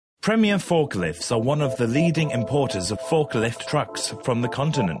Premier Forklifts are one of the leading importers of forklift trucks from the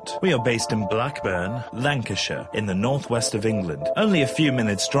continent. We are based in Blackburn, Lancashire, in the northwest of England, only a few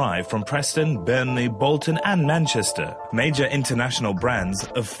minutes' drive from Preston, Burnley, Bolton and Manchester. Major international brands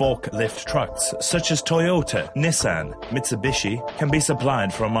of forklift trucks, such as Toyota, Nissan, Mitsubishi, can be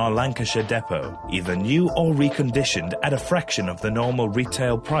supplied from our Lancashire depot, either new or reconditioned at a fraction of the normal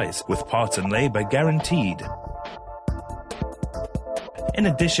retail price, with parts and labour guaranteed. In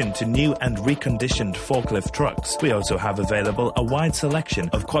addition to new and reconditioned forklift trucks, we also have available a wide selection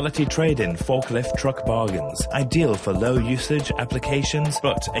of quality trade-in forklift truck bargains, ideal for low-usage applications,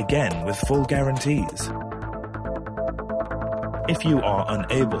 but again with full guarantees. If you are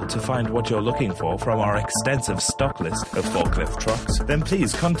unable to find what you're looking for from our extensive stock list of forklift trucks, then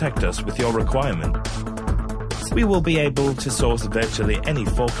please contact us with your requirement. We will be able to source virtually any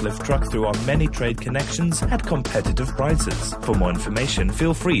forklift truck through our many trade connections at competitive prices. For more information,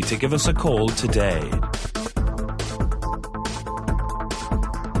 feel free to give us a call today.